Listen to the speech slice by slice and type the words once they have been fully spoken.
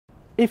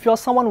If you're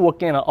someone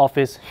working in an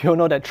office, you'll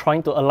know that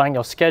trying to align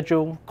your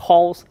schedule,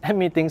 calls, and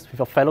meetings with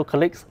your fellow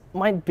colleagues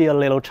might be a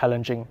little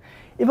challenging,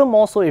 even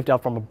more so if they're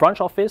from a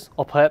branch office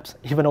or perhaps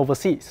even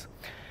overseas.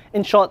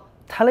 In short,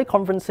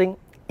 teleconferencing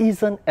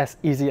isn't as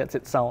easy as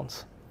it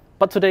sounds.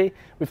 But today,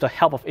 with the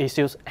help of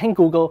ASUS and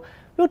Google,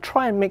 we'll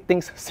try and make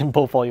things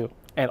simple for you.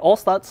 And it all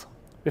starts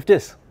with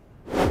this.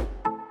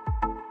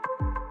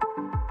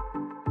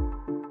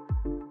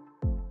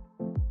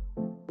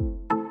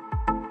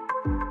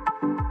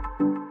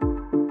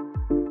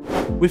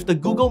 With the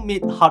Google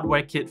Meet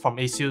hardware kit from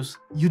ASUS,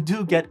 you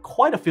do get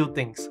quite a few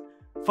things.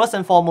 First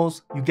and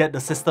foremost, you get the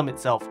system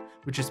itself,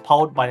 which is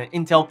powered by an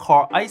Intel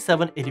Core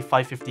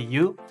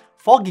i7-8550U,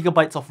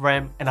 4GB of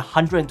RAM and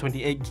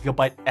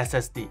 128GB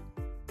SSD.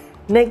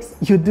 Next,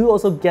 you do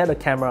also get a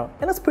camera,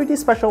 and it's a pretty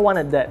special one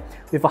at that,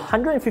 with a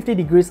 150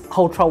 degrees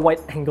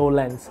ultra-wide angle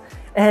lens.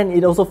 And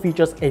it also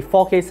features a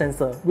 4K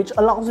sensor, which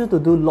allows you to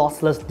do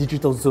lossless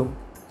digital zoom.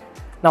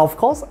 Now of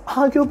course,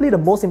 arguably the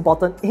most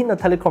important in a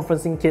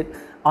teleconferencing kit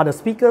are the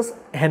speakers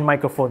and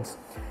microphones.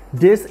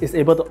 This is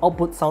able to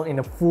output sound in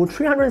a full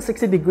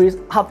 360 degrees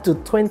up to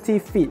 20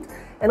 feet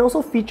and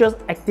also features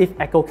active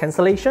echo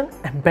cancellation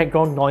and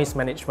background noise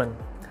management.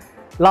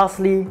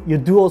 Lastly, you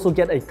do also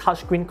get a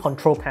touchscreen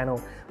control panel,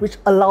 which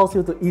allows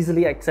you to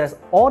easily access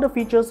all the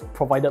features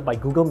provided by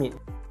Google Meet.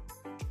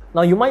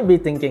 Now you might be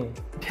thinking,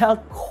 there are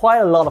quite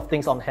a lot of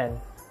things on hand,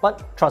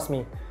 but trust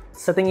me,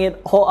 setting it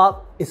all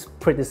up is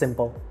pretty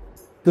simple.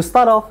 To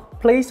start off,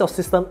 place your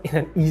system in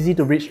an easy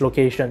to reach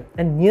location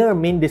and near a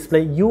main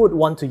display you would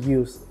want to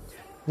use.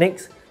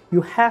 Next,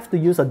 you have to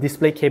use a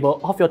display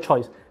cable of your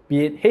choice,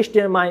 be it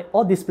HDMI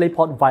or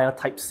DisplayPort via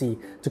Type-C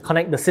to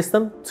connect the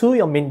system to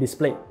your main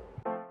display.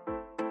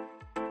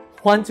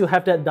 Once you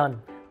have that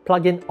done,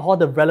 plug in all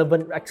the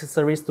relevant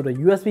accessories to the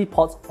USB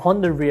ports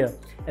on the rear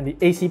and the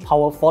AC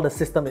power for the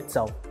system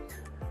itself.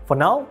 For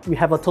now, we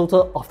have a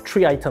total of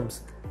 3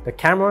 items: the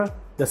camera,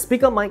 the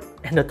speaker mic,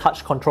 and the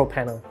touch control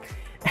panel.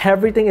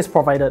 Everything is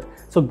provided,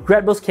 so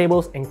grab those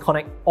cables and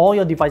connect all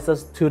your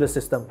devices to the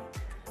system.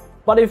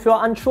 But if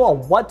you're unsure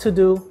of what to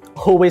do,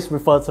 always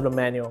refer to the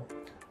manual.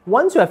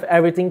 Once you have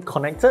everything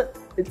connected,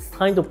 it's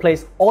time to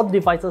place all the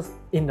devices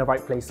in the right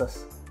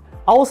places.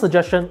 Our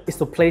suggestion is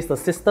to place the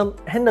system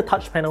and the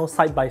touch panel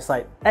side by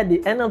side at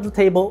the end of the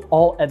table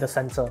or at the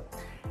center.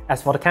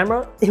 As for the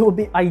camera, it would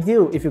be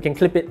ideal if you can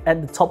clip it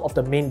at the top of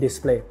the main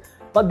display.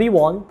 But be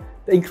warned,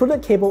 the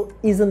included cable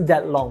isn't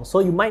that long,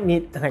 so you might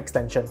need an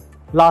extension.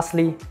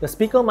 Lastly, the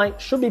speaker mic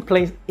should be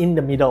placed in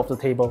the middle of the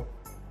table.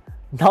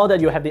 Now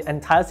that you have the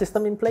entire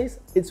system in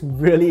place, it's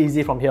really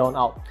easy from here on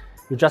out.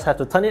 You just have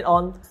to turn it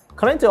on,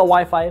 connect to your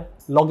Wi-Fi,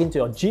 log into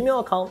your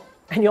Gmail account,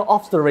 and you're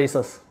off to the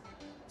races.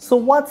 So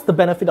what's the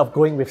benefit of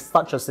going with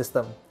such a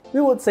system?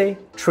 We would say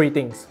 3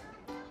 things: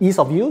 ease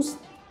of use,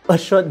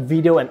 assured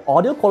video and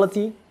audio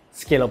quality,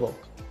 scalable.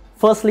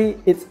 Firstly,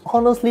 it's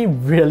honestly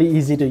really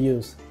easy to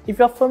use. If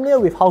you're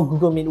familiar with how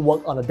Google Meet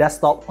works on a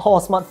desktop or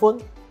a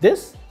smartphone,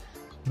 this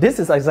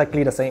is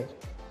exactly the same.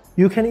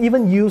 You can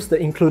even use the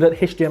included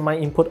HDMI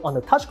input on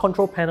the touch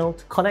control panel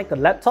to connect the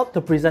laptop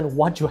to present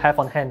what you have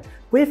on hand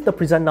with the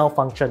Present Now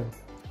function.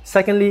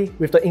 Secondly,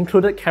 with the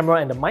included camera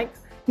and the mic,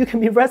 you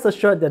can be rest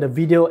assured that the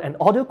video and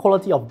audio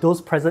quality of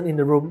those present in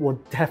the room will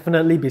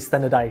definitely be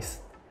standardized.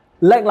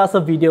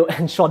 Lackluster video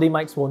and shoddy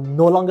mics will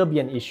no longer be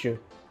an issue.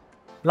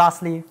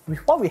 Lastly, with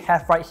what we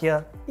have right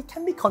here, it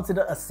can be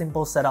considered a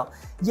simple setup,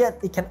 yet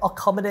it can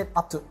accommodate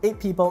up to 8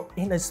 people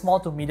in a small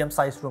to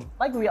medium-sized room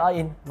like we are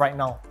in right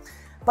now.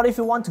 But if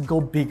you want to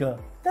go bigger,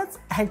 that's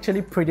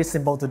actually pretty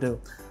simple to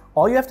do.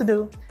 All you have to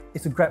do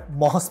is to grab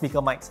more speaker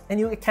mics and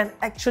you can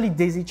actually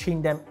daisy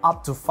chain them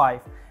up to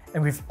 5.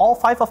 And with all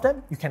 5 of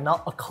them, you can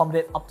now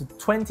accommodate up to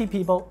 20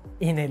 people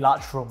in a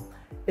large room.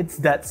 It's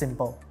that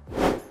simple.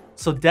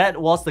 So that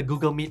was the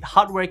Google Meet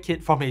hardware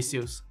kit from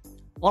ASUS.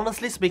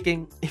 Honestly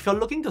speaking, if you're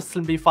looking to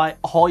simplify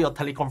all your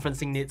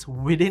teleconferencing needs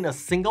within a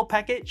single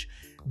package,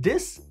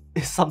 this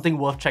is something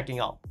worth checking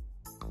out.